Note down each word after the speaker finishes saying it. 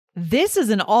This is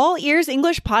an All Ears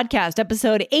English podcast,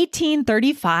 episode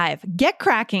 1835. Get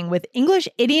cracking with English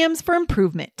idioms for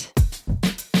improvement.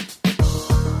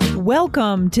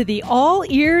 Welcome to the All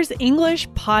Ears English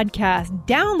podcast,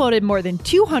 downloaded more than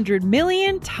 200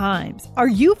 million times. Are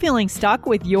you feeling stuck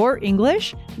with your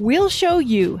English? We'll show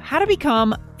you how to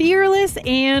become fearless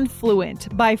and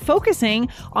fluent by focusing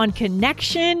on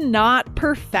connection, not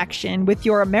perfection, with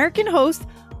your American host,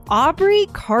 Aubrey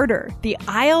Carter, the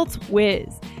IELTS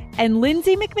whiz, and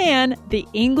Lindsay McMahon, the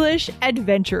English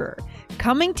adventurer,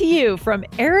 coming to you from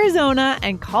Arizona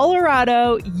and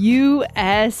Colorado,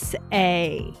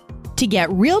 USA. To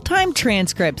get real-time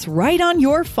transcripts right on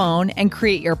your phone and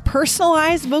create your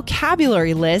personalized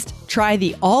vocabulary list, try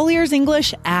the All Ears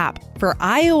English app for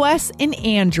iOS and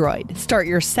Android. Start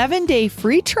your 7-day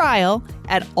free trial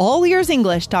at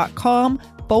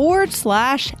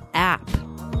allearsenglish.com/app.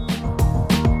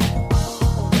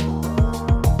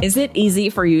 Is it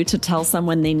easy for you to tell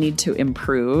someone they need to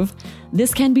improve?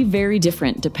 This can be very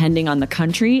different depending on the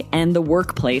country and the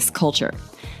workplace culture.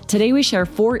 Today we share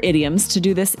 4 idioms to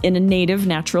do this in a native,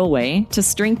 natural way to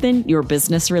strengthen your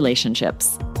business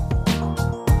relationships.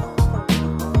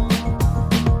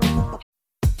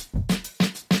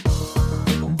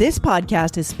 This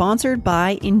podcast is sponsored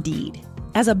by Indeed.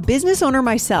 As a business owner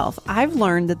myself, I've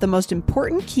learned that the most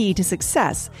important key to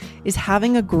success is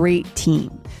having a great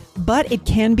team. But it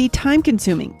can be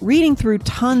time-consuming, reading through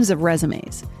tons of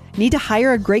resumes. Need to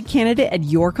hire a great candidate at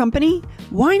your company?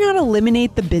 Why not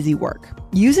eliminate the busy work?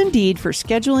 Use Indeed for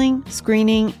scheduling,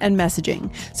 screening, and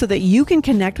messaging so that you can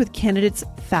connect with candidates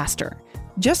faster.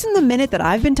 Just in the minute that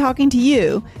I've been talking to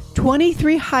you,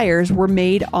 23 hires were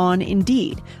made on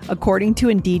Indeed, according to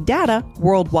Indeed data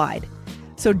worldwide.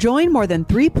 So join more than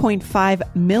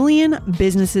 3.5 million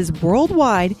businesses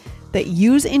worldwide that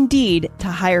use Indeed to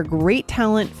hire great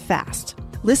talent fast.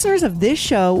 Listeners of this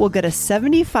show will get a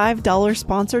 $75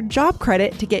 sponsored job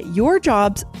credit to get your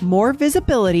jobs more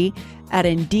visibility at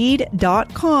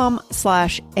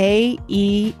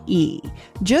Indeed.com/AEE.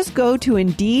 Just go to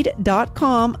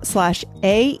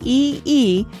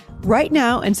Indeed.com/AEE right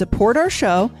now and support our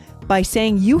show by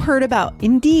saying you heard about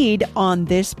Indeed on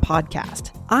this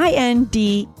podcast.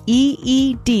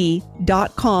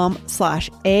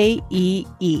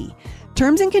 INDEED.com/AEE.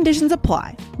 Terms and conditions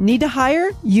apply. Need to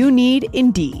hire? You need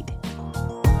Indeed.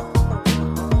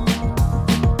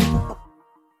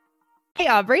 Hey,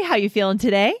 Aubrey, how you feeling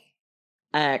today?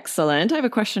 Excellent. I have a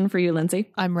question for you, Lindsay.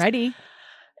 I'm ready.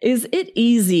 Is it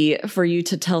easy for you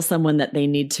to tell someone that they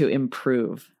need to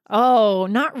improve? Oh,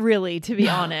 not really, to be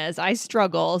honest. I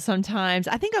struggle sometimes.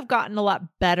 I think I've gotten a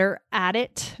lot better at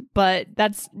it, but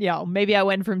that's, maybe I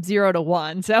went from 0 to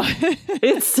 1. So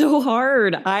it's so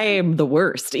hard. I am the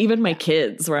worst. Even my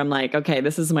kids, where I'm like, okay,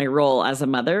 this is my role as a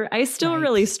mother. I still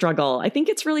really struggle. I think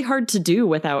it's really hard to do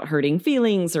without hurting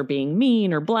feelings or being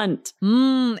mean or blunt.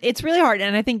 It's really hard.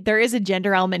 And I think there is a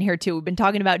gender element here too. We've been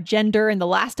talking about gender in the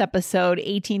last episode,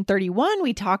 1831.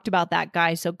 We talked about that,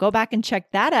 guys. So go back and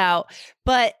check that out.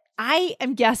 But I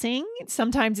am guessing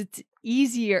sometimes it's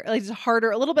easier, like it's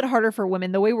harder, a little bit harder for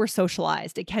women. The way we're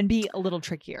socialized, it can be a little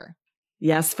trickier.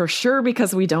 Yes, for sure,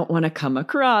 because we don't want to come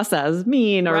across as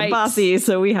mean or bossy.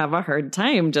 So we have a hard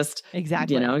time just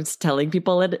telling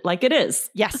people it like it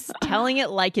is. Yes, telling it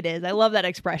like it is. I love that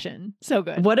expression. So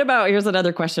good. What about, here's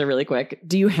another question really quick.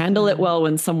 Do you handle it well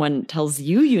when someone tells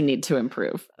you need to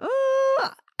improve?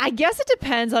 I guess it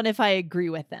depends on if I agree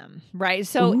with them, right?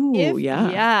 So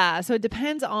so it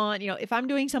depends on, if I'm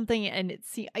doing something and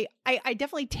I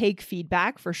definitely take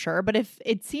feedback for sure. But if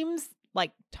it seems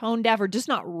like tone deaf or just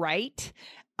not right,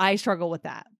 I struggle with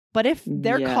that. But if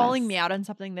they're calling me out on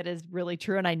something that is really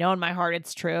true and I know in my heart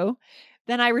it's true,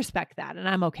 then I respect that and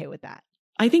I'm okay with that.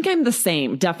 I think I'm the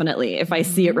same, definitely. If I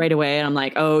see it right away and I'm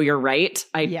like, oh, you're right,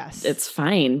 it's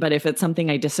fine. But if it's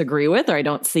something I disagree with or I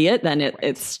don't see it, then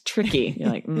it's tricky. You're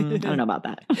like, I don't know about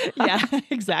that. Yeah,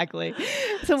 exactly.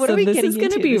 So what are we getting into? This is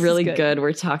going to be really good.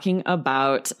 We're talking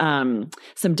about some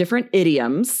different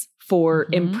idioms for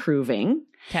improving.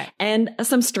 Okay. And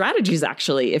some strategies,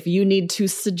 actually, if you need to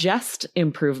suggest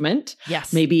improvement,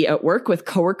 yes, maybe at work with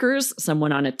coworkers,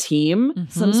 someone on a team,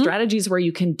 some strategies where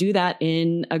you can do that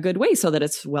in a good way so that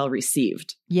it's well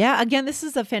received. Yeah. Again, this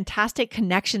is a fantastic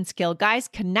connection skill. Guys,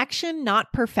 connection,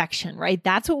 not perfection, right?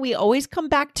 That's what we always come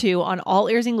back to on All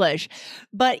Ears English.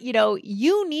 But,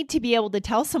 you need to be able to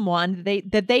tell someone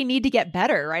that they need to get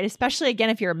better, right? Especially, again,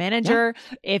 if you're a manager,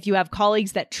 if you have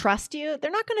colleagues that trust you,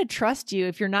 they're not going to trust you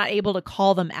if you're not able to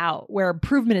call them out where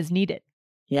improvement is needed.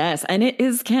 Yes. And it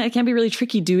can be really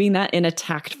tricky doing that in a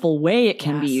tactful way. It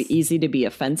can be easy to be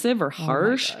offensive or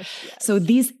harsh. So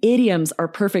these idioms are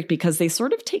perfect because they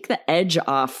sort of take the edge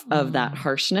off of that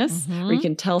harshness, where you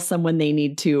can tell someone they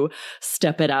need to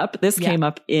step it up. This came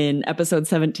up in episode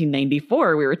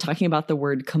 1794. We were talking about the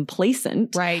word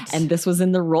complacent. Right. And this was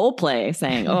in the role play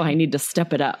saying, oh, I need to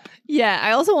step it up. Yeah.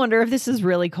 I also wonder if this is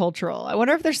really cultural. I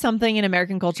wonder if there's something in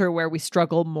American culture where we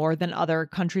struggle more than other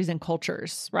countries and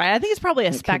cultures, right? I think it's probably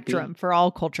a spectrum for all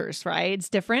cultures, right? It's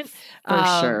different. For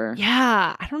sure.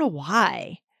 Yeah. I don't know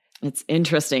why. It's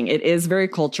interesting. It is very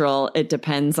cultural. It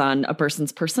depends on a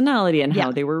person's personality and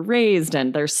how they were raised.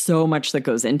 And there's so much that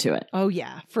goes into it. Oh,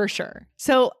 yeah, for sure.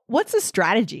 So what's the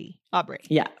strategy, Aubrey?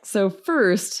 Yeah. So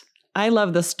first, I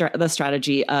love the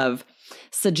strategy of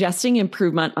suggesting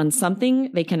improvement on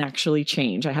something they can actually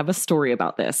change. I have a story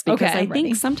about this because I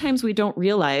think sometimes we don't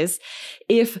realize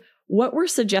if what we're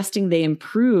suggesting they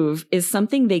improve is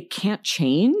something they can't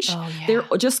change, they're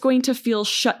just going to feel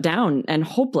shut down and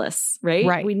hopeless,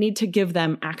 right? We need to give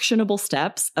them actionable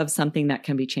steps of something that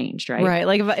can be changed, right? Right.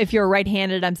 Like if you're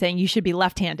right-handed, I'm saying you should be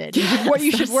left-handed.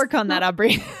 You should work on that,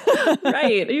 Aubrey.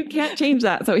 Right. You can't change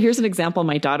that. So here's an example.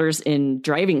 My daughter's in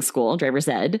driving school, driver's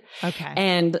ed. Okay.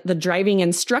 And the driving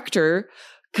instructor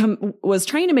was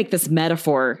trying to make this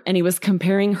metaphor, and he was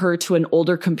comparing her to an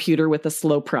older computer with a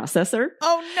slow processor.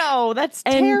 Oh no, that's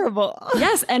terrible.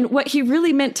 Yes. And what he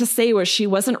really meant to say was she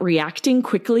wasn't reacting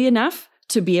quickly enough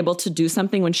to be able to do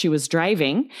something when she was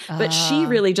driving, but she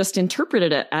really just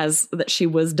interpreted it as that she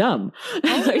was dumb,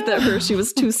 like that she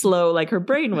was too slow, like her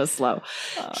brain was slow.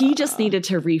 He just needed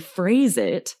to rephrase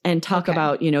it and talk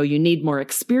about, you need more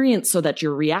experience so that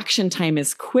your reaction time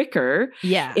is quicker.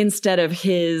 Yeah. Instead of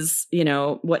his,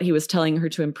 what he was telling her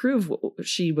to improve.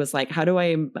 She was like, how do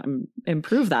I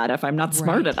improve that if I'm not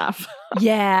smart enough?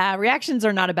 Yeah. Reactions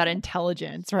are not about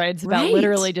intelligence, right? It's about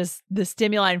literally just the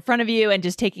stimuli in front of you and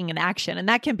just taking an action. And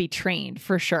that can be trained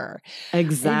for sure.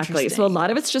 Exactly. So a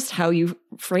lot of it's just how you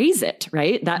phrase it,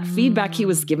 right? That feedback he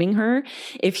was giving her,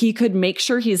 if he could make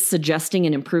sure he's suggesting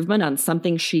an improvement on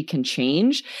something she can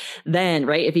change, then,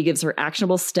 right, if he gives her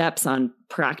actionable steps on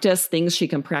practice, things she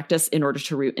can practice in order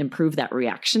to improve that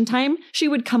reaction time, she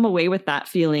would come away with that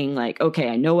feeling like, okay,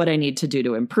 I know what I need to do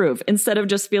to improve, instead of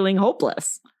just feeling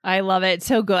hopeless. I love it.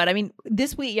 So good. I mean,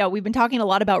 this week, we've been talking a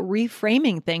lot about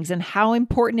reframing things and how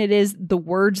important it is the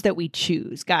words that we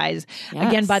choose, guys. Yes.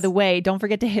 Again, by the way, don't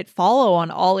forget to hit follow on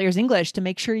All Ears English to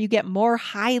make sure you get more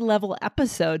high-level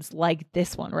episodes like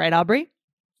this one. Right, Aubrey?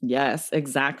 Yes,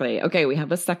 exactly. Okay, we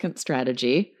have a second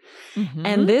strategy.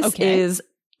 And this is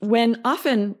when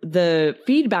often the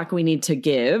feedback we need to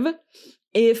give,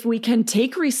 if we can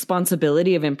take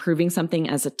responsibility of improving something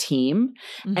as a team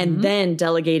and then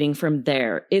delegating from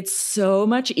there, it's so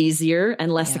much easier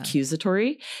and less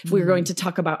accusatory if we're going to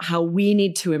talk about how we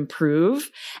need to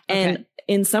improve. And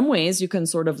in some ways, you can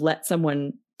sort of let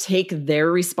someone take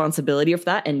their responsibility of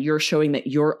that, and you're showing that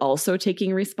you're also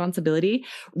taking responsibility,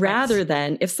 rather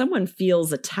than if someone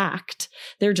feels attacked,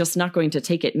 they're just not going to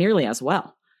take it nearly as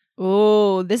well.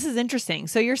 Oh, this is interesting.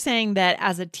 So you're saying that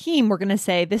as a team, we're going to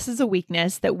say this is a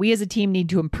weakness that we as a team need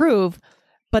to improve.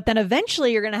 But then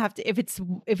eventually you're going to have to,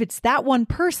 if it's that one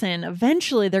person,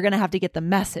 eventually they're going to have to get the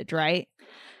message, right?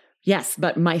 Yes.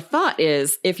 But my thought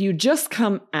is, if you just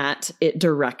come at it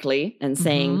directly and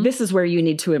saying, this is where you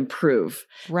need to improve,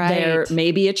 there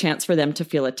may be a chance for them to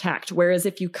feel attacked. Whereas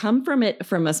if you come from it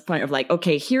from a point of like,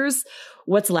 okay, here's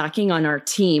what's lacking on our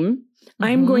team.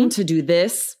 I'm going to do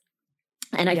this.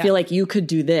 And I feel like you could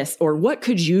do this, or what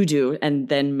could you do? And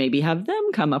then maybe have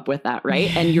them come up with that,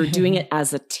 right? And you're doing it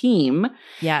as a team.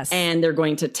 Yes. And they're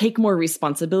going to take more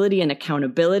responsibility and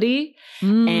accountability.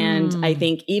 And I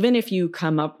think even if you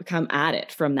come at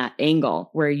it from that angle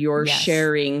where you're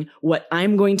sharing what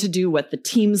I'm going to do, what the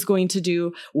team's going to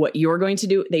do, what you're going to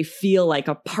do, they feel like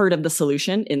a part of the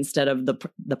solution instead of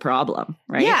the problem,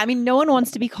 right? Yeah. I mean, no one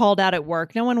wants to be called out at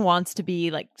work. No one wants to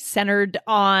be like centered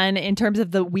on in terms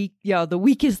of the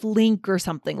weakest link or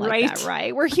something like that,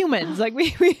 right? We're humans. Like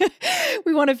we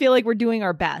want to feel like we're doing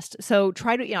our best. So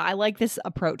try to, I like this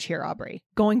approach here, Aubrey,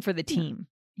 going for the team.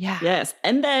 Yeah. Yes.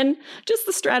 And then just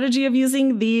the strategy of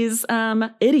using these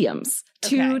idioms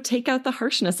to take out the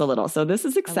harshness a little. So this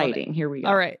is exciting. Here we go.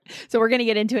 All right. So we're going to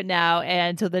get into it now.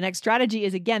 And so the next strategy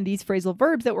is, again, these phrasal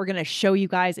verbs that we're going to show you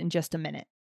guys in just a minute.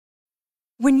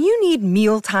 When you need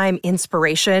mealtime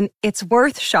inspiration, it's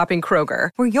worth shopping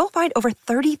Kroger, where you'll find over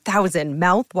 30,000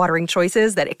 mouth-watering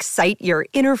choices that excite your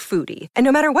inner foodie. And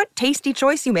no matter what tasty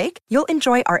choice you make, you'll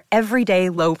enjoy our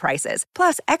everyday low prices,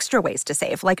 plus extra ways to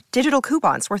save, like digital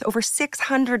coupons worth over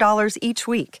 $600 each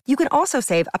week. You can also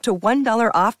save up to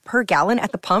 $1 off per gallon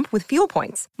at the pump with fuel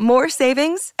points. More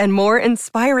savings and more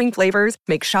inspiring flavors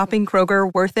make shopping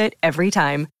Kroger worth it every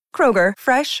time. Kroger,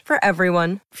 fresh for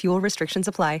everyone. Fuel restrictions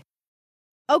apply.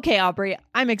 Okay, Aubrey,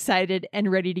 I'm excited and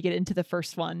ready to get into the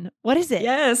first one. What is it?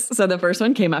 Yes. So the first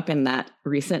one came up in that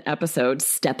recent episode,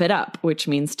 step it up, which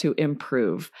means to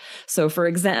improve. So for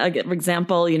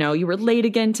example, you were late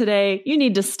again today. You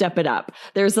need to step it up.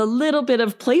 There's a little bit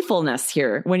of playfulness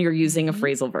here when you're using a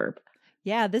phrasal verb.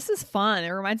 Yeah, this is fun. It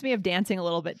reminds me of dancing a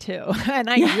little bit too. And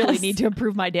I really need to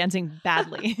improve my dancing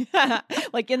badly.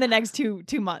 Like in the next two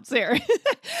months here.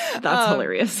 That's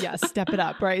hilarious. Yeah, step it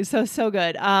up, right? So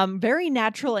good. Very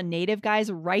natural and native,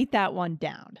 guys. Write that one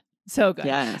down. So good.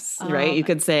 Yes, right? You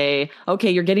could say,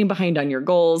 okay, you're getting behind on your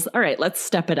goals. All right, let's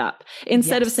step it up.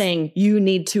 Instead of saying you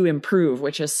need to improve,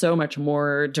 which is so much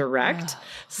more direct,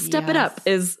 step it up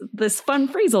is this fun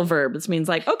phrasal verb. This means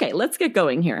like, okay, let's get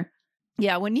going here.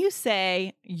 Yeah, when you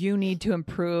say you need to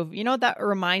improve, you know what that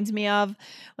reminds me of?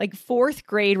 Like fourth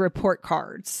grade report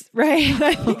cards, right?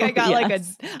 I think I got like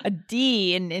a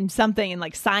D in something in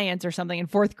like science or something in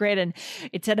fourth grade, and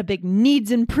it said a big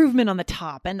needs improvement on the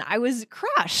top, and I was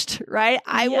crushed, right?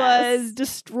 I was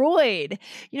destroyed.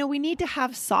 We need to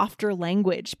have softer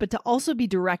language, but to also be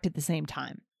direct at the same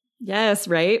time. Yes,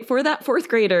 right. For that fourth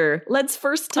grader, let's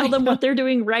first tell them what they're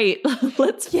doing right.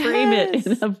 Let's frame it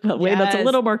in a way that's a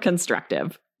little more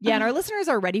constructive. Yeah, and our listeners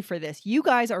are ready for this. You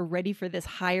guys are ready for this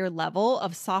higher level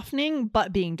of softening,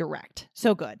 but being direct.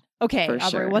 So good. Okay,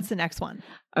 Aubrey, what's the next one?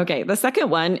 Okay, the second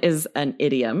one is an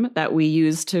idiom that we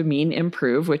use to mean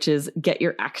improve, which is get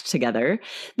your act together.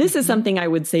 This is something I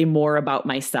would say more about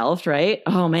myself, right?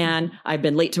 Oh man, I've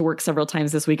been late to work several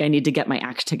times this week. I need to get my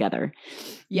act together.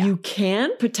 Yeah. You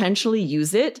can potentially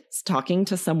use it talking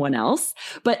to someone else,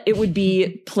 but it would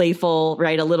be playful,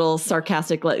 right? A little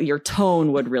sarcastic. Your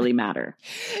tone would really matter.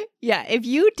 Yeah, if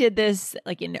you did this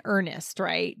like in earnest,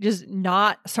 right? Just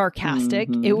not sarcastic,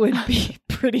 it would be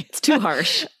pretty... It's too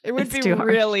harsh. It would be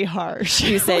really harsh.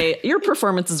 You say, your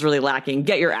performance is really lacking.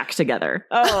 Get your act together.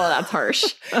 Oh, that's harsh.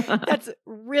 That's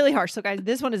really harsh. So guys,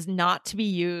 this one is not to be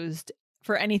used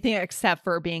for anything except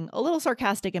for being a little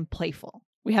sarcastic and playful.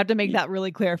 We have to make that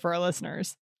really clear for our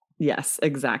listeners. Yes,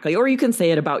 exactly. Or you can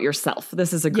say it about yourself.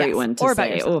 This is a great one to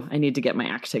say, oh, I need to get my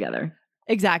act together.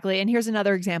 Exactly. And here's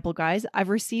another example, guys. I've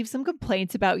received some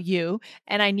complaints about you,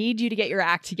 and I need you to get your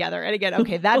act together. And again,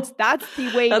 okay, that's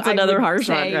the way. That's another harsh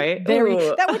one, right?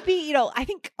 That would be, I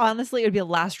think honestly, it would be a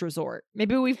last resort.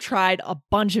 Maybe we've tried a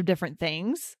bunch of different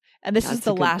things, and this is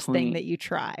the last thing that you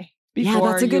try. Yeah,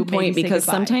 that's a good point, because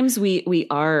sometimes we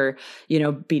are,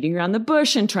 beating around the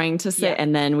bush and trying to say,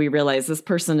 and then we realize this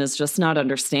person is just not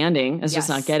understanding, is just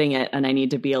not getting it, and I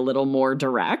need to be a little more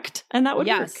direct, and that would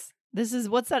work. This is,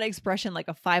 what's that expression, like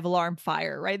a 5-alarm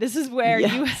fire, right? This is where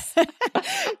this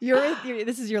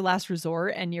is your last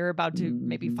resort, and you're about to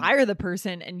maybe fire the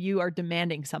person, and you are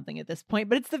demanding something at this point,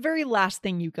 but it's the very last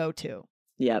thing you go to.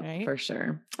 Yep, right? For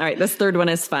sure. All right, this third one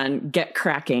is fun. Get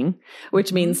cracking,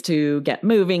 which means to get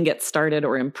moving, get started,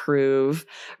 or improve,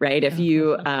 right? If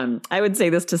you, I would say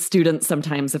this to students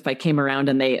sometimes if I came around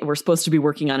and they were supposed to be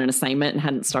working on an assignment and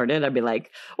hadn't started, I'd be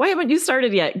like, why haven't you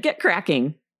started yet? Get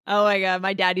cracking. Oh my God.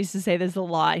 My dad used to say this a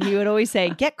lot. He would always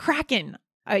say, get cracking.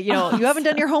 You haven't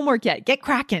done your homework yet. Get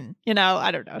cracking.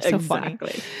 I don't know. So funny.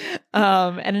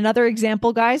 And another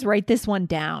example, guys, write this one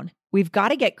down. We've got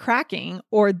to get cracking,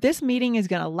 or this meeting is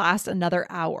going to last another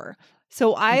hour.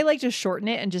 So I like to shorten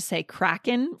it and just say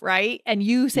cracking, right? And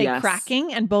you say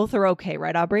cracking, and both are okay,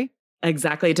 right, Aubrey?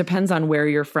 Exactly. It depends on where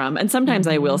you're from. And sometimes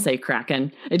I will say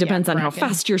cracking. It depends on how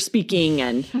fast you're speaking,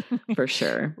 and for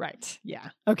sure. Right.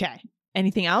 Yeah. Okay.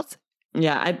 Anything else?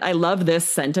 Yeah, I love this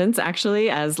sentence actually,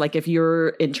 as like if you're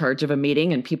in charge of a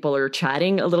meeting and people are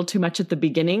chatting a little too much at the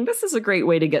beginning, this is a great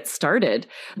way to get started.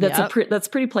 That's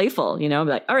pretty playful,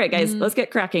 like, all right, guys, let's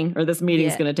get cracking, or this meeting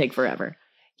is going to take forever.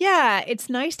 Yeah, it's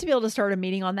nice to be able to start a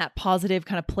meeting on that positive,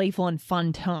 kind of playful and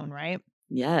fun tone, right?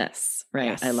 Yes, right.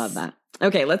 Yes. I love that.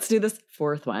 Okay, let's do this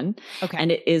fourth one. Okay.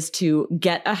 And it is to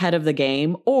get ahead of the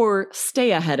game or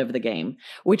stay ahead of the game,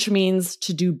 which means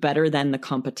to do better than the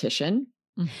competition.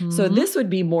 So this would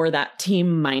be more that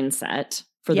team mindset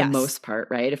for the most part,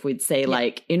 right? If we'd say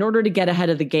like, in order to get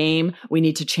ahead of the game, we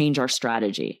need to change our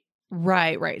strategy.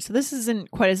 Right. So this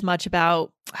isn't quite as much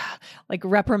about like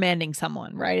reprimanding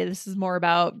someone, right? This is more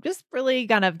about just really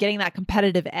kind of getting that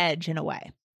competitive edge in a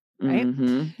way.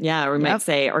 right? Yeah, we might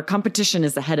say our competition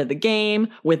is ahead of the game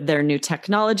with their new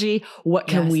technology. What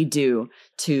can we do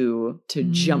to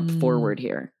jump forward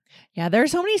here? Yeah, there are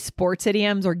so many sports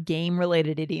idioms or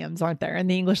game-related idioms, aren't there, in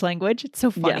the English language? It's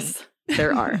so funny. Yes,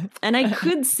 there are. And I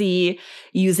could see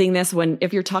using this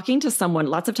if you're talking to someone,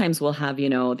 lots of times we'll have,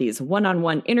 these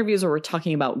one-on-one interviews where we're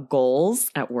talking about goals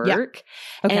at work. Yep.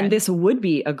 Okay. And this would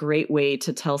be a great way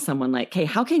to tell someone like, hey,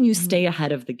 how can you stay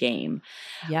ahead of the game?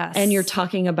 Yes. And you're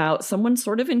talking about someone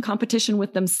sort of in competition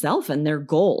with themselves and their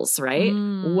goals, right?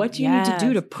 What do you need to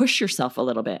do to push yourself a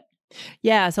little bit?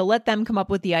 Yeah. So let them come up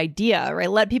with the idea,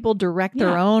 right? Let people direct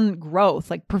their own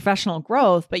growth, like professional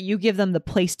growth, but you give them the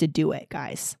place to do it,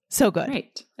 guys. So good.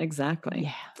 Right. Exactly.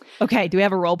 Yeah. Okay. Do we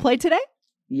have a role play today?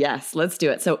 Yes, let's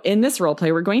do it. So in this role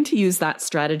play, we're going to use that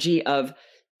strategy of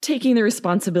taking the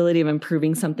responsibility of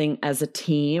improving something as a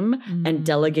team and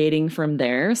delegating from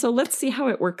there. So let's see how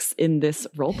it works in this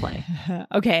role play.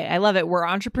 Okay, I love it. We're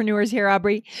entrepreneurs here,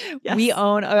 Aubrey. Yes. We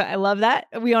own, I love that.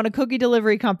 We own a cookie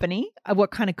delivery company. What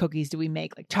kind of cookies do we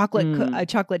make? Like chocolate,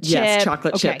 chocolate chip? Yes,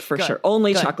 chocolate chip for sure.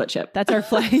 Only chocolate chip. That's our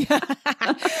flag.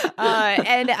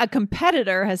 And a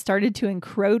competitor has started to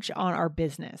encroach on our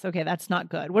business. Okay, that's not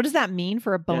good. What does that mean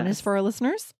for a bonus for our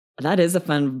listeners? That is a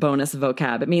fun bonus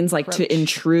vocab. It means like to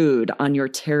intrude on your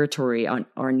territory,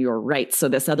 on your rights. So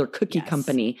this other cookie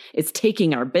company is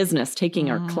taking our business, taking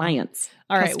our clients.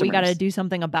 All right, we got to do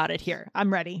something about it here.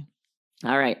 I'm ready.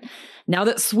 All right. Now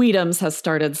that Sweetums has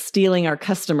started stealing our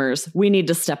customers, we need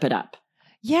to step it up.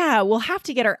 Yeah, we'll have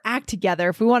to get our act together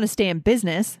if we want to stay in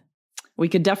business. We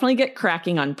could definitely get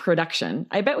cracking on production.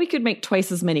 I bet we could make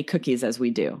twice as many cookies as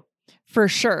we do. For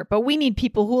sure, but we need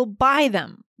people who will buy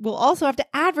them. We'll also have to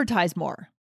advertise more.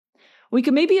 We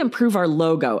could maybe improve our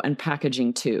logo and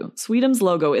packaging too. Sweetums'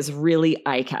 logo is really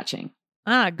eye-catching.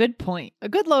 Good point. A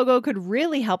good logo could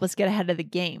really help us get ahead of the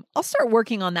game. I'll start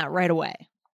working on that right away.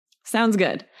 Sounds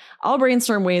good. I'll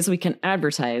brainstorm ways we can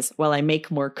advertise while I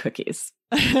make more cookies.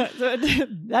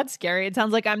 That's scary. It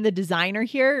sounds like I'm the designer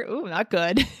here. Ooh, not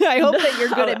good. I hope that you're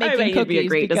good at making cookies. You'd be a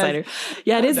great designer.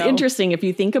 Yeah, it is interesting if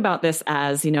you think about this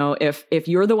as, if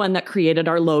you're the one that created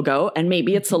our logo and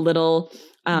maybe it's a little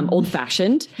old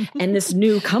fashioned and this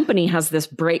new company has this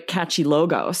bright, catchy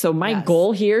logo. So my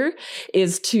goal here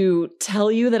is to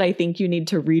tell you that I think you need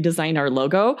to redesign our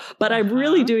logo, but I'm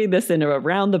really doing this in a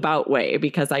roundabout way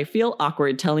because I feel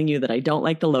awkward telling you that I don't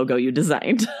like the logo you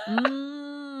designed.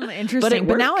 Interesting.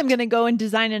 But now I'm going to go and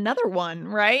design another one,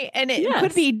 right? And it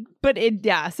could be,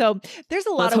 so there's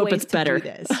a lot of ways to do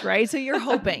this, right? So you're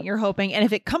hoping. And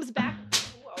if it comes back,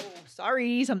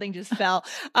 sorry, something just fell.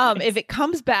 If it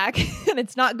comes back and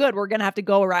it's not good, we're going to have to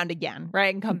go around again,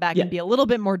 right? And come back and be a little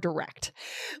bit more direct.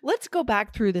 Let's go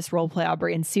back through this role play,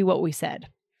 Aubrey, and see what we said.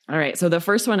 All right. So the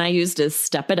first one I used is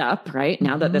step it up, right?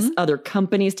 Now that this other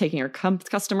company is taking our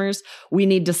customers, we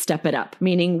need to step it up,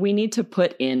 meaning we need to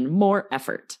put in more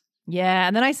effort. Yeah.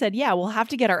 And then I said, we'll have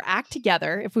to get our act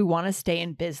together if we want to stay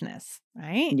in business,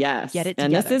 right? Yes. Get it together.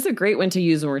 And this is a great one to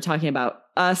use when we're talking about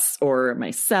us or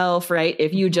myself, right?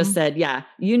 If you just said,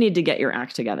 you need to get your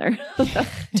act together.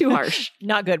 Too harsh.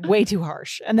 Not good. Way too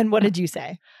harsh. And then what did you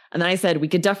say? And then I said, we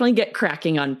could definitely get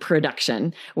cracking on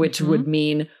production, which would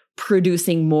mean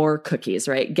producing more cookies,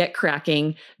 right? Get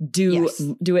cracking, do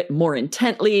it more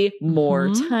intently,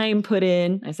 more time put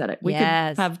in. I said it. We could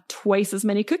have twice as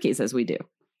many cookies as we do.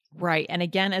 Right. And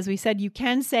again, as we said, you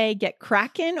can say get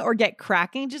cracking or get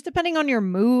cracking, just depending on your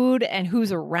mood and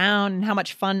who's around and how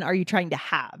much fun are you trying to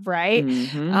have, right?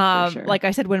 Sure. Like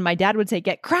I said, when my dad would say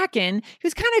get cracking, he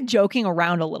was kind of joking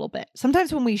around a little bit.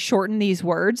 Sometimes when we shorten these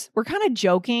words, we're kind of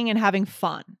joking and having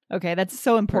fun. Okay. That's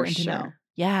so important to know.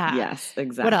 Yeah. Yes,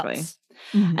 exactly. What else?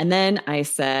 And then I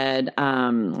said, I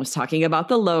was talking about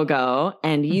the logo,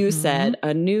 and you said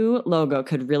a new logo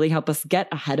could really help us get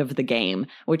ahead of the game,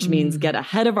 which means get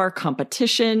ahead of our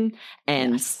competition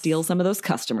and steal some of those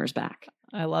customers back.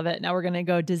 I love it. Now we're going to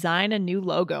go design a new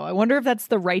logo. I wonder if that's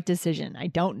the right decision. I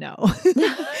don't know.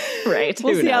 Right.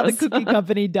 We'll see how the cookie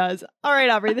company does. All right,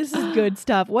 Aubrey, this is good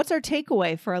stuff. What's our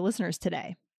takeaway for our listeners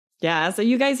today? Yeah. So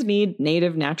you guys need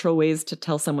native, natural ways to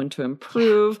tell someone to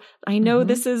improve. I know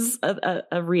this is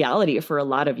a reality for a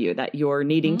lot of you, that you're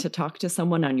needing to talk to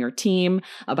someone on your team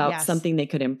about something they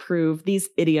could improve. These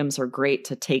idioms are great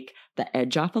to take the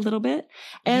edge off a little bit.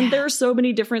 And there are so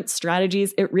many different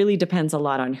strategies. It really depends a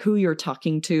lot on who you're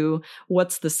talking to.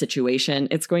 What's the situation?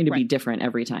 It's going to be different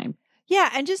every time. Yeah,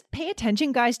 and just pay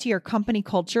attention, guys, to your company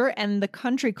culture and the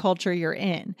country culture you're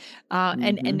in,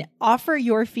 and offer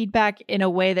your feedback in a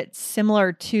way that's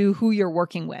similar to who you're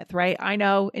working with, right? I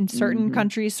know in certain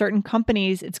countries, certain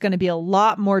companies, it's going to be a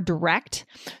lot more direct.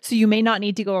 So you may not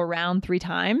need to go around 3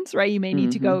 times, right? You may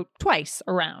need to go twice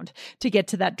around to get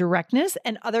to that directness.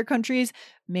 And other countries,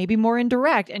 maybe more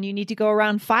indirect, and you need to go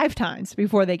around 5 times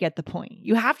before they get the point.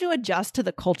 You have to adjust to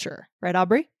the culture, right,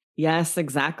 Aubrey? Yes,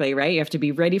 exactly, right? You have to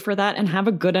be ready for that and have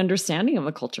a good understanding of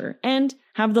a culture and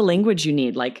have the language you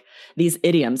need, like these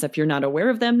idioms. If you're not aware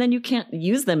of them, then you can't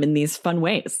use them in these fun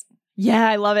ways. Yeah,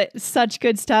 I love it. Such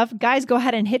good stuff. Guys, go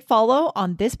ahead and hit follow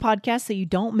on this podcast so you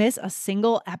don't miss a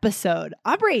single episode.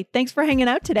 Aubrey, thanks for hanging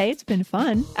out today. It's been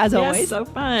fun, as always. Yes, so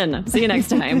fun. See you next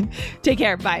time. Take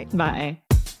care. Bye. Bye.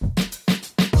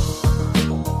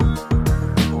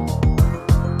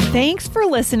 Thanks for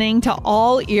listening to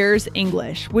All Ears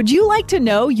English. Would you like to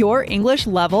know your English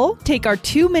level? Take our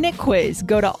 2-minute quiz.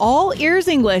 Go to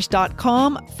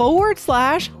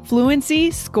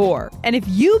allearsenglish.com/fluency score. And if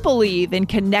you believe in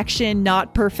connection,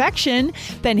 not perfection,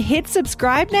 then hit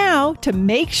subscribe now to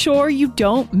make sure you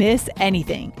don't miss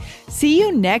anything. See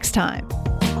you next time.